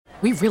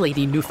We really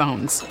need new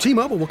phones.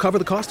 T-Mobile will cover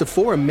the cost of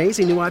 4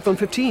 amazing new iPhone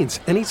 15s,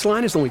 and each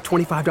line is only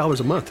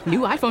 $25 a month. New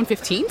iPhone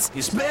 15s?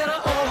 It's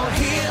better over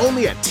here.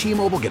 Only at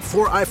T-Mobile, get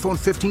 4 iPhone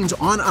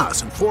 15s on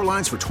us and 4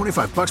 lines for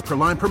 $25 per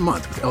line per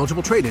month with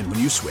eligible trade-in when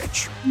you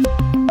switch.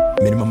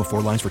 Minimum of 4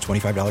 lines for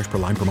 $25 per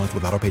line per month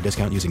with autopay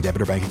discount using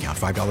debit or bank account.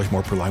 $5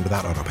 more per line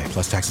without autopay,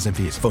 plus taxes and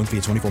fees. Phone fee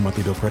at 24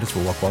 monthly bill credits for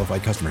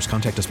well-qualified customers.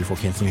 Contact us before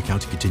canceling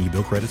account to continue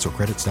bill credits or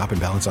credit stop and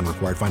balance on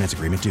required finance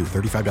agreement due.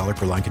 $35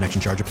 per line connection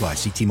charge applies.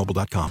 See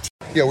T-Mobile.com.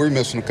 Yeah, we were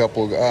missing a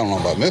couple of, I don't know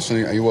about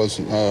missing. He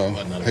wasn't,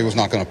 he was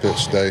not going to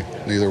pitch today.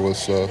 Neither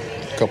was a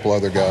couple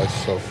other guys.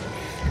 So,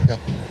 yeah.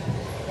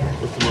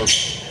 What's the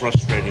most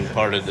frustrating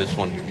part of this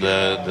one?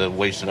 The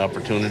wasted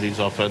opportunities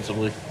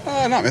offensively? No,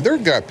 I mean, their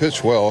guy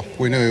pitched well.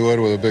 We knew he would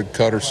with a big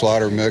cutter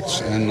slider mix,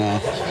 and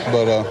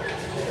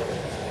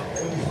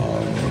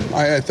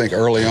I think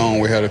early on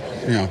we had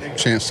a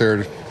chance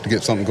there to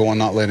get something going,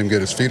 not let him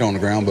get his feet on the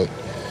ground. But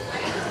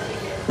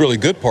really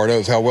good part of it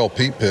was how well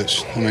Pete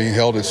pitched. I mean, he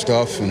held his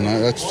stuff, and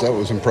that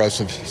was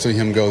impressive to see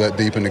him go that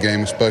deep in the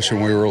game, especially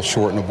when we were real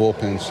short in the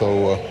bullpen.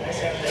 So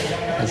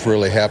I was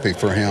really happy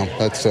for him.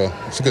 It's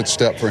a good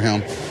step for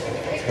him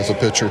as a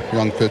pitcher,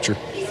 young pitcher.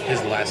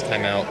 His last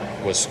time out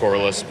was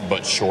scoreless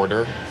but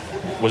shorter.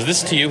 Was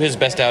this to you his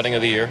best outing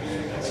of the year?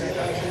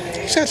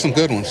 He's had some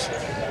good ones.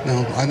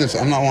 No,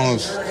 I'm not one of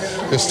those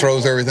just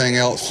throws everything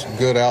else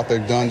good out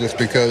they've done just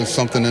because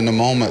something in the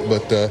moment.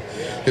 But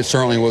it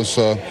certainly was,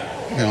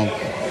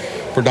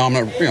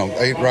 predominant,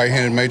 8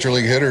 right-handed major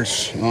league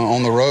hitters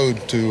on the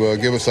road to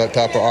give us that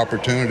type of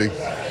opportunity.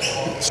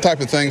 It's the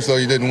type of things, though,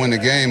 you didn't win the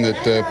game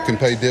that can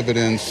pay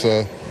dividends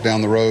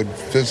down the road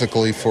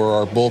physically for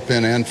our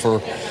bullpen and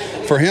for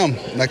him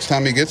next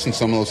time he gets in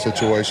some of those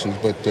situations.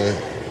 But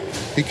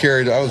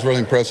I was really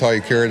impressed how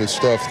he carried his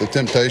stuff. The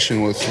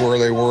temptation was where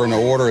they were in the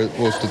order. It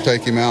was to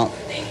take him out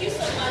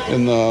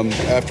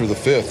after the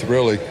 5th,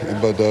 really.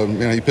 But,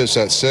 he pitched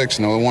that 6th.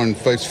 He wanted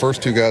to face the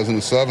first 2 guys in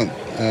the 7th.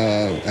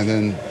 And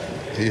then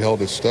he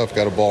held his stuff,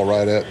 got a ball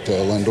right at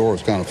Lindor. It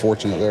was kind of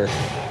fortunate there.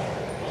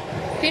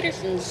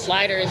 Peterson's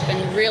slider has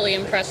been really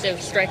impressive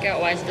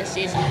strikeout-wise this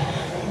season.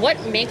 What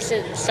makes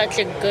it such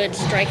a good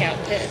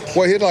strikeout pitch?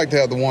 Well, he'd like to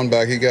have the one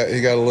back. He got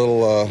a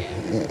little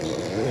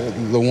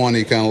the one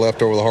he kind of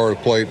left over the hard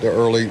plate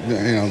early,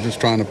 just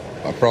trying to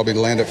probably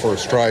land it for a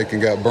strike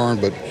and got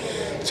burned. But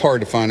it's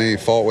hard to find any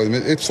fault with him.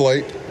 It's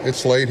late.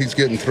 He's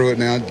getting through it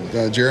now.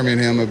 Jeremy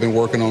and him have been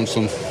working on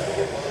some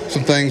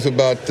things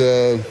about,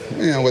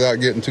 without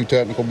getting too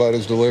technical about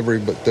his delivery,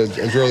 but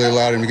it's really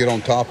allowed him to get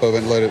on top of it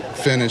and let it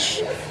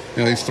finish.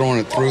 He's throwing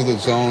it through the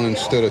zone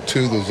instead of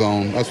to the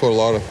zone. That's what a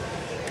lot of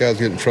guys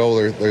get in trouble.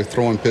 They're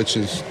throwing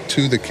pitches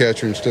to the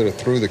catcher instead of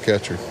through the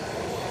catcher. Do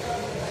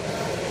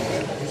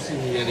you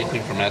see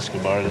anything from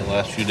Escobar the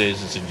last few days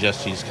that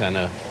suggests he's kind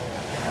of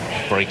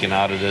breaking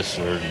out of this,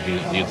 or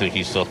do you think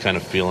he's still kind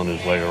of feeling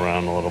his way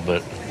around a little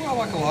bit? Well,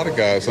 like a lot of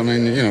guys. I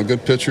mean,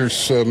 good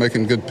pitchers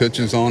making good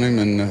pitches on him,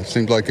 and it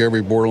seems like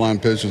every borderline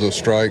pitch is a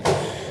strike.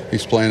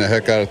 He's playing the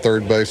heck out of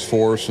third base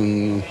for us,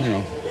 and,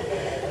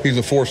 he's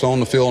a force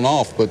on the field and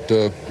off, but,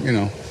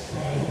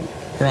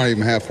 we're not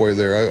even halfway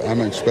there.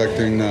 I'm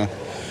expecting,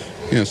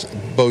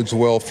 bodes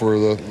well for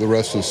the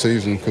rest of the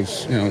season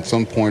because, at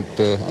some point,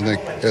 I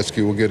think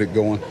Esky will get it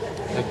going.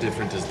 How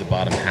different does the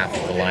bottom half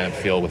of the lineup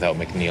feel without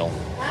McNeil?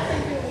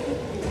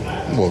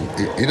 Well,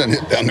 he doesn't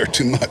hit down there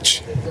too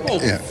much.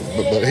 Yeah,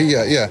 but he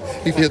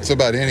hits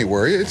about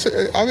anywhere. It's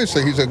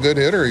obviously he's a good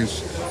hitter.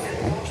 He's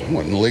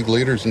one of the league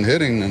leaders in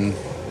hitting, and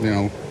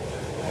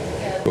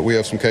but we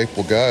have some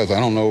capable guys. I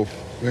don't know,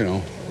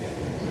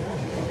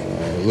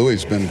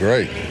 Louis been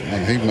great.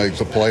 He makes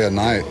a play a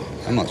night.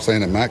 I'm not saying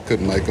that Mac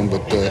couldn't make them,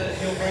 but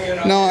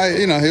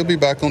he'll be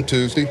back on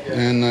Tuesday,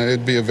 and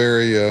it'd be a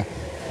very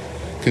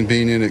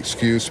convenient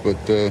excuse, but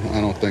I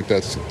don't think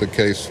that's the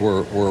case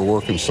where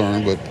we're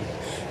concerned. But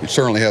he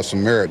certainly has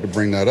some merit to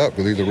bring that up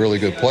because he's a really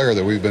good player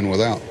that we've been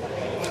without,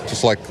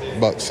 just like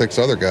about 6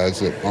 other guys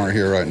that aren't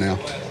here right now.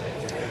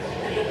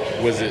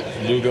 Was it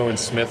Lugo and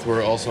Smith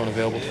were also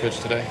unavailable to pitch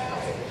today?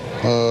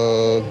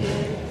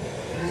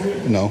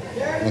 No,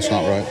 that's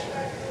not right.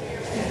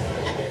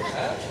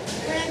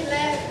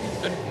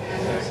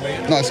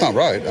 No, it's not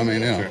right. I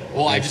mean, Sure.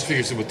 Well, I just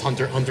figured with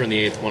Hunter in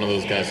the 8th, one of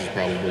those guys is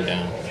probably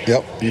down.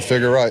 Yep, you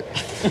figure right.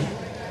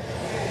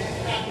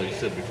 Like you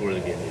said before the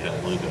game, you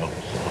had Lugo.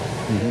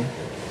 Mm-hmm.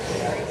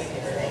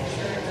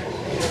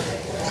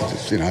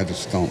 I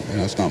just don't.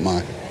 It's not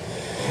my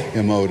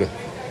MO to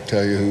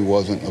tell you who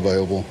wasn't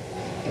available.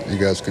 You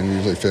guys can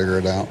usually figure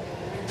it out.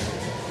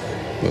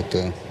 But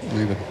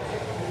need to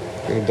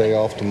get a day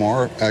off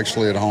tomorrow,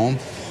 actually at home,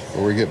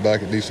 where we get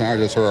back at decent hour. I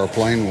just heard our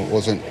plane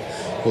was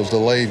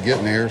delayed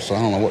getting here, so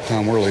I don't know what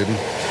time we're leaving.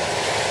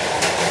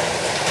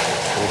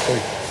 We'll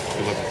see.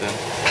 Good luck with that.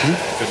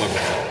 Good luck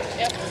with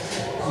that.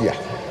 Yeah.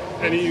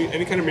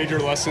 Any kind of major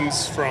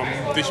lessons from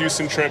the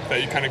Houston trip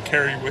that you kind of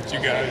carry with you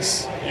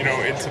guys,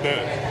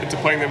 into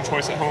playing them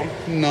twice at home?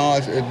 No,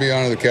 it'd be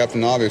under the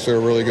captain. Obviously,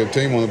 they're a really good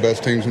team, one of the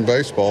best teams in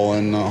baseball,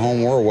 and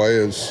home or away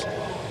is,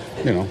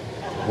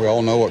 We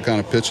all know what kind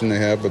of pitching they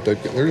have, but they're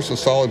just a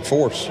solid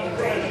force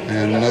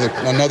and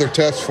another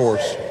test for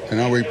us.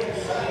 We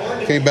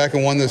came back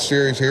and won this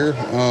series here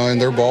in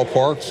their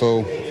ballpark,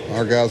 so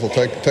our guys will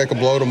take a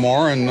blow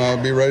tomorrow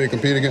and be ready to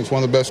compete against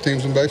one of the best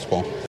teams in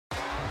baseball.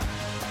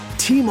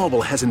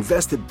 T-Mobile has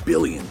invested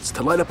billions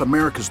to light up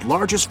America's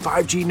largest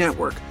 5G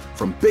network,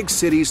 from big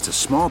cities to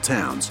small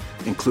towns,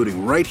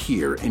 including right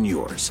here in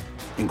yours.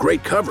 And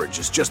great coverage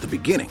is just the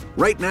beginning.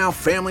 Right now,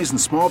 families and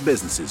small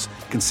businesses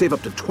can save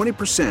up to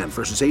 20%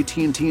 versus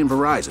AT&T and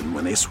Verizon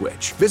when they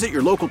switch. Visit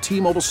your local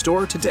T-Mobile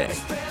store today.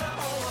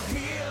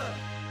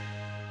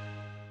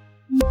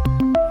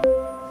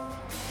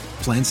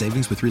 Plan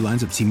savings with 3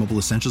 lines of T-Mobile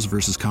Essentials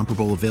versus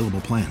comparable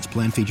available plans.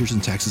 Plan features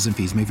and taxes and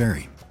fees may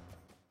vary.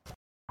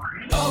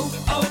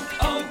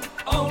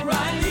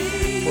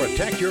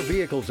 Protect your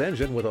vehicle's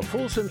engine with a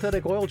full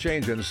synthetic oil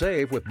change and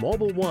save with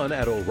Mobil 1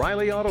 at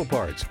O'Reilly Auto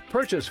Parts.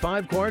 Purchase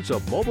 5 quarts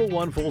of Mobil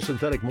 1 full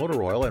synthetic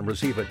motor oil and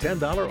receive a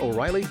 $10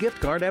 O'Reilly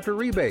gift card after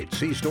rebate.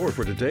 See store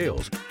for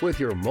details. With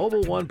your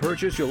Mobil 1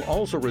 purchase, you'll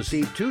also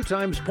receive 2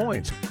 times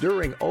points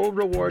during O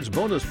Rewards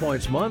Bonus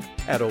Points Month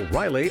at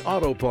O'Reilly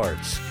Auto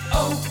Parts.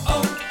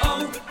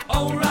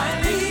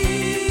 O'Reilly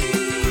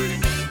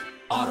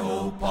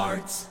Auto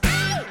Parts.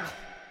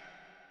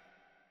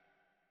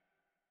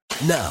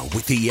 Now,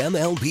 with the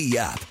MLB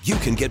app, you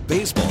can get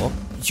baseball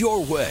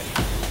your way.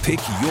 Pick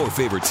your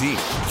favorite team,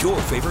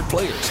 your favorite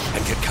players,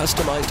 and get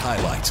customized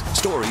highlights,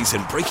 stories,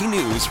 and breaking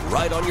news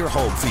right on your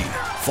home feed.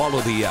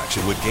 Follow the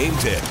action with Game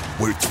Day,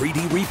 where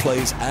 3D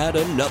replays add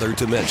another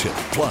dimension.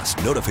 Plus,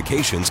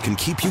 notifications can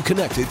keep you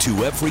connected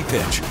to every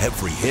pitch,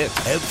 every hit,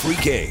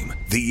 every game.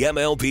 The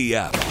MLB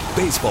app.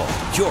 Baseball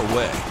your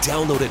way.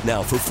 Download it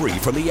now for free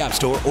from the App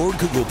Store or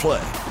Google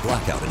Play.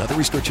 Blackout and other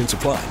restrictions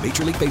apply.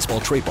 Major League Baseball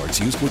trademarks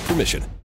used with permission.